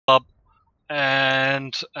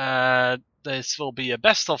and this will be a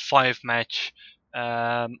best of 5 match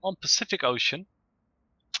on Pacific Ocean,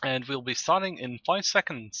 and we'll be starting in 5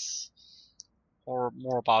 seconds or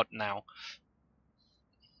more about now.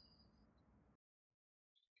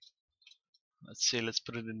 Let's see, let's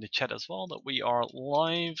put it in the chat as well that we are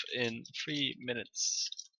live in 3 minutes.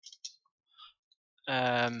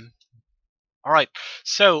 Alright,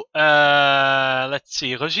 so let's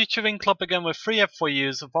see. Rosice Wing Club again with 3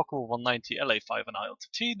 F4Us, Vokal 190, LA5 and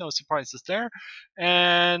ILTT, no surprises there.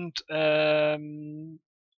 And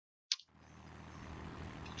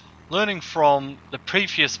learning from the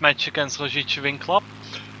previous match against Rosice Wing Club,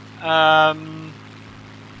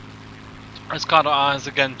 Eskadra has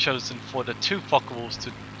again chosen for the 2 Vocals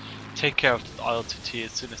to take care of the ILTT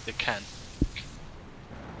as soon as they can.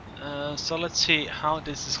 So let's see how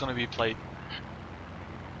this is going to be played.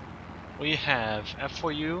 We have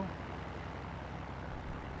F4U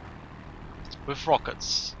with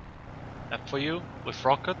rockets, F4U with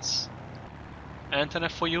rockets, and an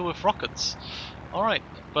F4U with rockets. Alright,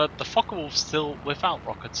 but the Focke-Wulf still without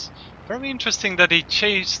rockets. Very interesting that he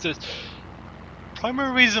changed the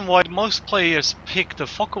primary reason why most players pick the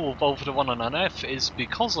Focke-Wulf over the 109F is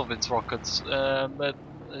because of its rockets, but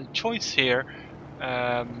the choice here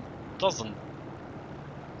doesn't.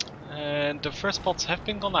 And the first spots have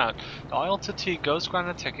been gone out. The ILTT goes ground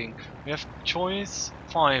attacking. We have choice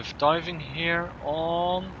 5 diving here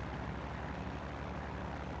on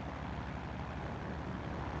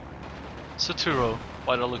Saturo,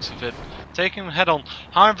 by the looks of it, taking him head on.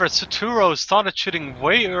 However, Saturo started shooting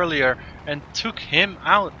way earlier and took him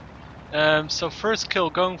out. So first kill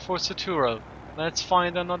going for Saturo. Let's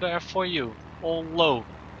find another F4U, all low.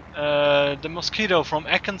 The Mosquito from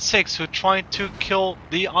Ekin 6 who tried to kill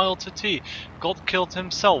the ILTT got killed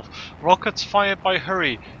himself. Rockets fired by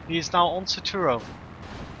Hurry. He is now on Saturo.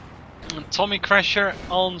 Tommy Crasher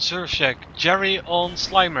on Zurshek. Jerry on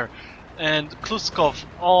Slimer. And Kluskov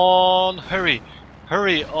on Hurry.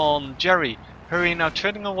 Hurry on Jerry. Hurry now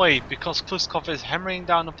turning away because Kluskov is hammering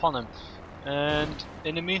down upon him. And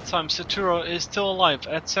in the meantime, Saturo is still alive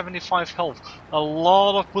at 75 health. A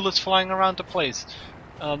lot of bullets flying around the place.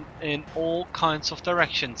 In all kinds of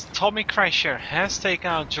directions. Tommy Crasher has taken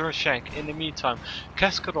out Zurshek in the meantime.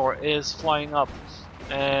 Eskadra is flying up.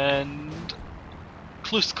 And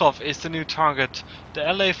Kluskov is the new target. The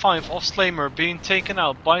LA5 of Slimer being taken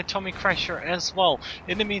out by Tommy Crasher as well.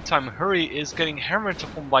 In the meantime, Hurry is getting hammered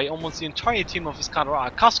upon by almost the entire team of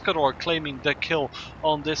Eskadra. Eskadra claiming the kill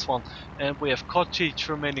on this one. And we have Kotic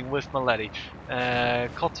remaining with Maleti.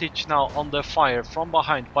 Kotic now under fire from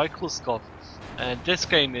behind by Kluskov. And this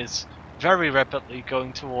game is very rapidly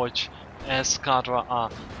going towards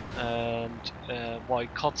Eskadra. And while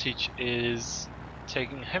Kotic is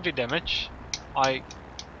taking heavy damage, the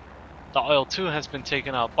IL-2 has been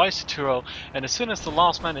taken out by Saturo, and as soon as the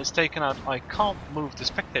last man is taken out, I can't move the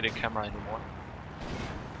spectator camera anymore.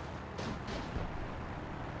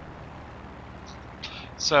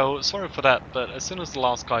 So, sorry for that, but as soon as the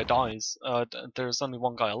last guy dies, there's only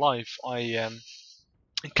one guy alive, I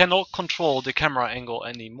cannot control the camera angle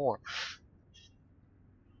anymore.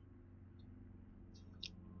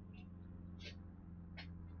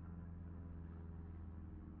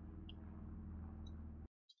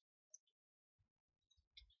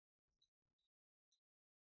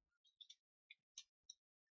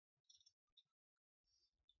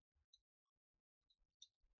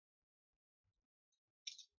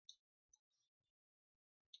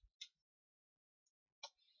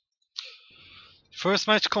 First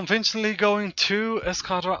match convincingly going to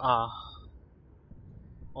Eskadra A.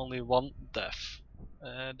 Only one death.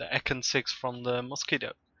 The Ekin 6 from the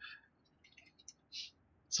Mosquito.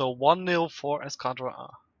 So 1-0 for Eskadra A.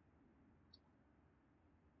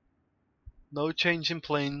 No change in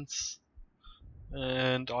planes.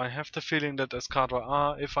 And I have the feeling that Eskadra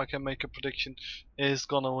A, if I can make a prediction, is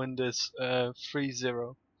gonna win this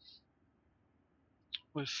 3-0.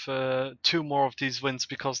 With 2 more of these wins,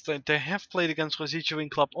 because they have played against Rosice Wing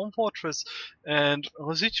Club on Fortress, and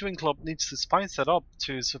Rosice Wing Club needs to spice that up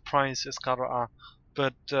to surprise Eskadra A,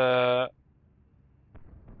 but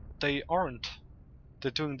they aren't.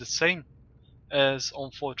 They're doing the same as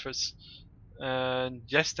on Fortress. And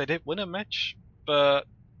yes, they did win a match, and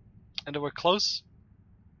they were close.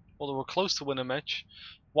 Well, they were close to win a match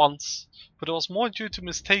once, but it was more due to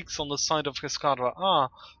mistakes on the side of Eskadra A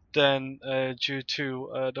than due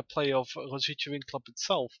to the play of Rosice Wing Club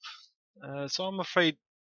itself. So I'm afraid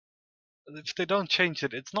if they don't change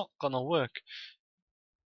it, it's not gonna work.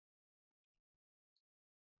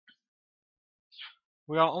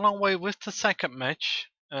 We are on our way with the second match,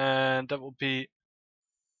 and that will be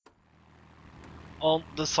on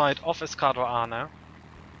the side of Eskadra A now.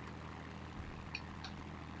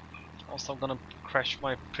 Also, I'm gonna crash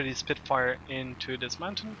my pretty Spitfire into this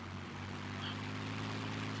mountain.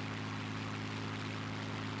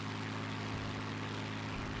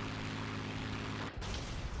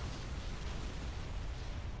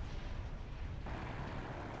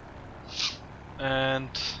 And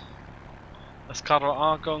Eskadra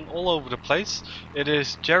are going all over the place. It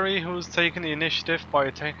is Jerry who's taking the initiative by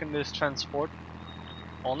attacking this transport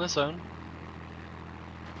on his own.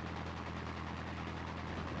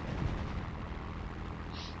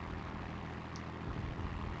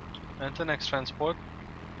 And the next transport,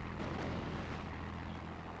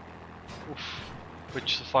 oof,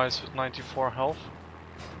 which survives with 94 health.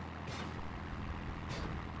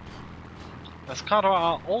 Eskadra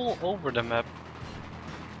are all over the map.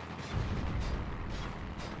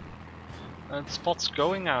 And spots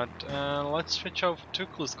going out. Let's switch over to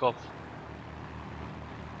Kluskov.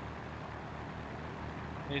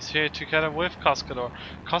 He's here together with Kaskador.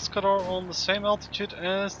 Kaskador on the same altitude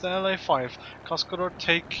as the LA5. Kaskador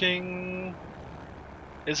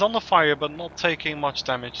is on the fire but not taking much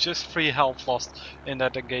damage, just 3 health lost in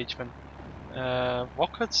that engagement.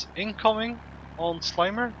 Rockets incoming on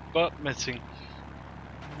Slimer but missing.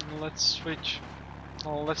 Let's switch.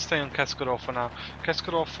 Oh, let's stay on Kaskador for now.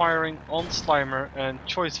 Kaskador firing on Slimer and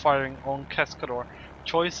Choice firing on Kaskador.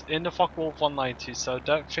 Choice in the Focke-Wulf 190, so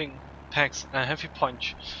that thing packs a heavy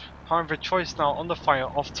punch. However, Choice now on the fire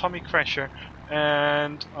of Tommy Crasher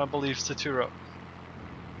and I believe Saturo.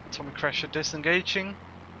 Tommy Crasher disengaging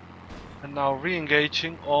and now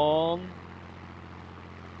re-engaging on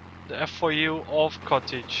the F4U of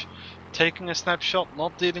Cottage. Taking a snapshot,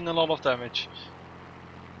 not dealing a lot of damage.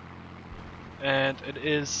 And it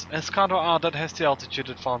is Eskadra A that has the altitude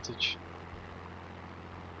advantage.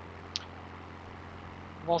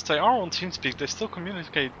 Whilst they are on TeamSpeak, they still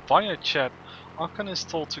communicate via chat. Akan is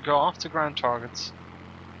told to go after ground targets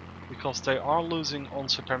because they are losing on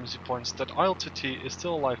supremacy points. That IL2T is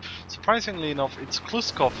still alive. Surprisingly enough, it's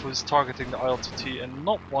Kluskov who is targeting the IL2T and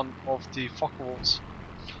not one of the Focke-Wulfs.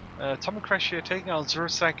 Tommy Crash here taking out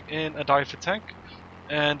Zursak in a dive attack,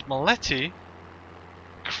 and Maletti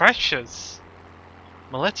crashes.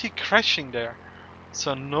 Maletti crashing there.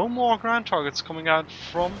 So no more ground targets coming out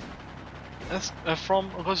from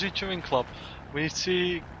Rosice Wing Club. We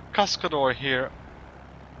see Kaskador here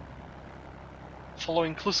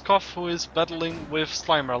following Kluskov, who is battling with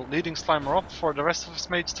Slimer, leading Slimer up for the rest of his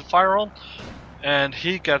mates to fire on, and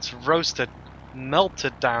he gets roasted,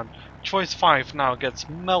 melted down. Choice 5 now gets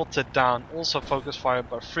melted down, also focus fire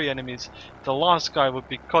by 3 enemies. The last guy would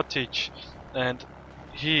be Cottage, and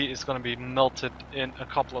he is going to be melted in a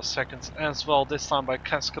couple of seconds as well, this time by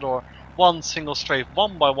Kaskador. One single strafe,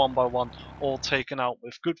 one by one, all taken out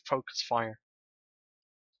with good focus fire.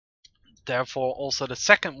 Therefore, also the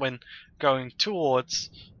second win going towards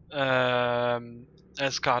Eskadra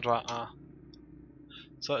A.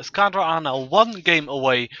 So Eskadra A now 1 game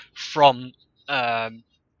away from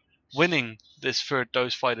winning this third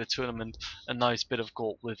Doge Fighter tournament. A nice bit of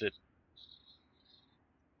gold with it.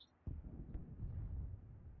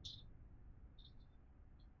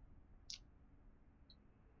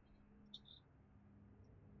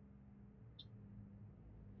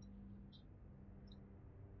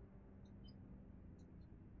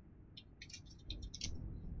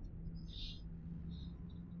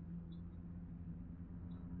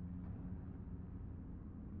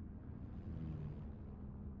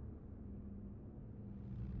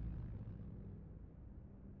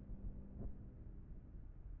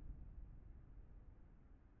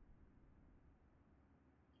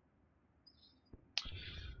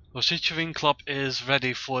 Rosice Wing Club is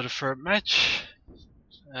ready for the third match,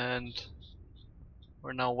 and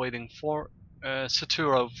we're now waiting for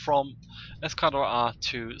Saturo from Eskadra A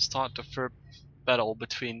to start the third battle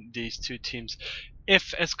between these two teams.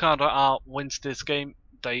 If Eskadra A wins this game,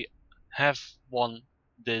 they have won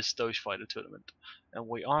this Doge Fighter tournament, and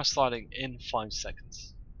we are starting in 5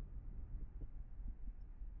 seconds.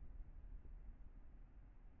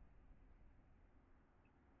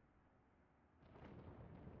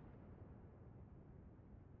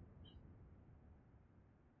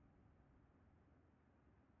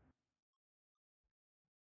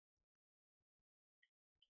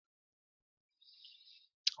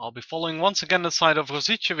 I'll be following once again the side of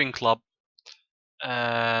Rosice Wing Club.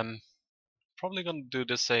 Probably gonna do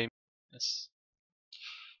the same. Yes.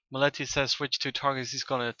 Maletti says which 2 targets he's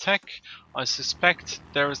gonna attack. I suspect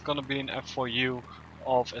there is gonna be an F4U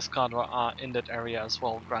of Eskadra A in that area as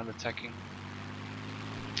well, ground attacking.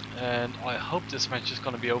 And I hope this match is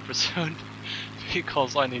gonna be over soon,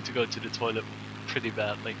 because I need to go to the toilet. pretty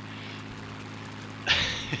badly.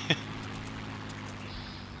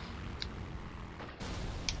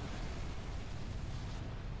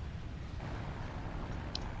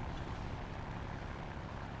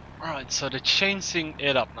 Alright, so they're changing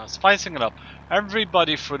it up now, spicing it up.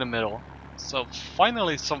 Everybody through the middle. So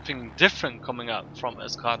finally something different coming out from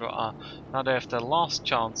Eskadra. Now they have their last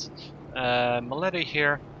chance. Milady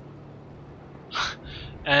here.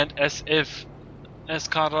 And as if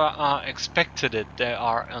Eskadra expected it, they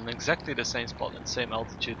are on exactly the same spot and same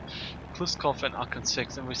altitude. Kluskov and Akan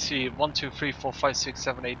 6, and we see 1, 2, 3, 4, 5, 6,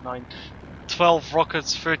 7, 8, 9, 12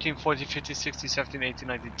 rockets, 13, 14, 15, 16, 17, 18,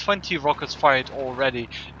 19, 20 rockets fired already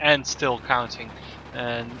and still counting.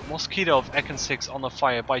 And Mosquito of Akan 6 on a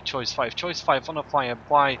fire by Choice 5. Choice 5 on a fire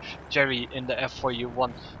by Jerry in the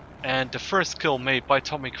F4U1. And the first kill made by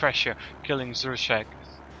Tommy Crasher, killing Zurshak.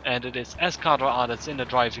 And it is Eskadra that's in the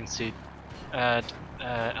driving seat at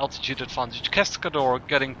altitude advantage. Eskadra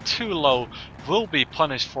getting too low will be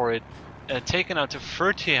punished for it. Taken out to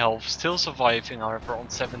 30 health, still surviving however on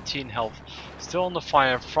 17 health. Still on the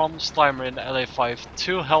fire from Slimer in the LA5,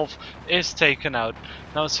 2 health is taken out.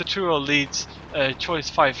 Now Saturo leads Choice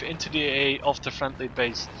 5 into the A of the friendly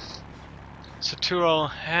base. Saturo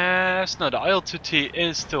has... no, the IL-2T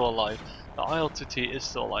is still alive. The IL-2T is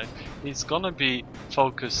still alive. He's gonna be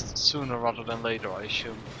focused sooner rather than later, I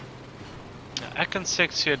assume. Akan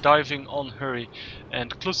 6 here diving on Hurry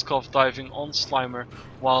and Kluskov diving on Slimer,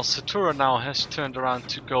 while Satura now has turned around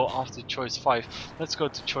to go after Choice 5. Let's go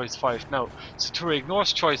to Choice 5. No, Satura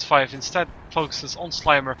ignores Choice 5, instead focuses on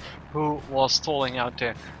Slimer, who was stalling out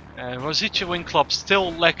there. Rosice Wing Club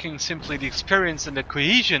still lacking simply the experience and the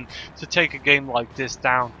cohesion to take a game like this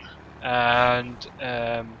down. And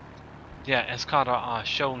yeah, Eskadra are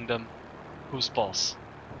showing them who's boss,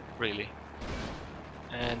 really.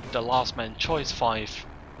 And the last man, Choice 5,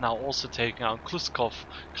 now also taking out Kluskov,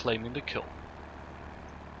 claiming the kill.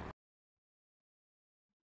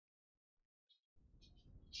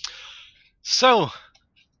 So,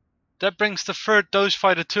 that brings the third Doge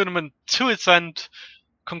Fighter tournament to its end.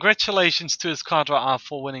 Congratulations to Eskadra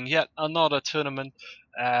for winning yet another tournament.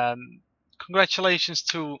 Congratulations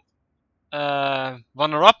to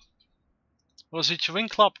runner-up, Rosice Wing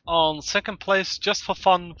Club on second place, just for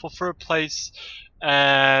fun, for third place.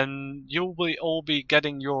 And you will all be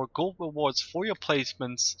getting your gold rewards for your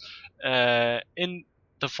placements in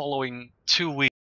the following 2 weeks.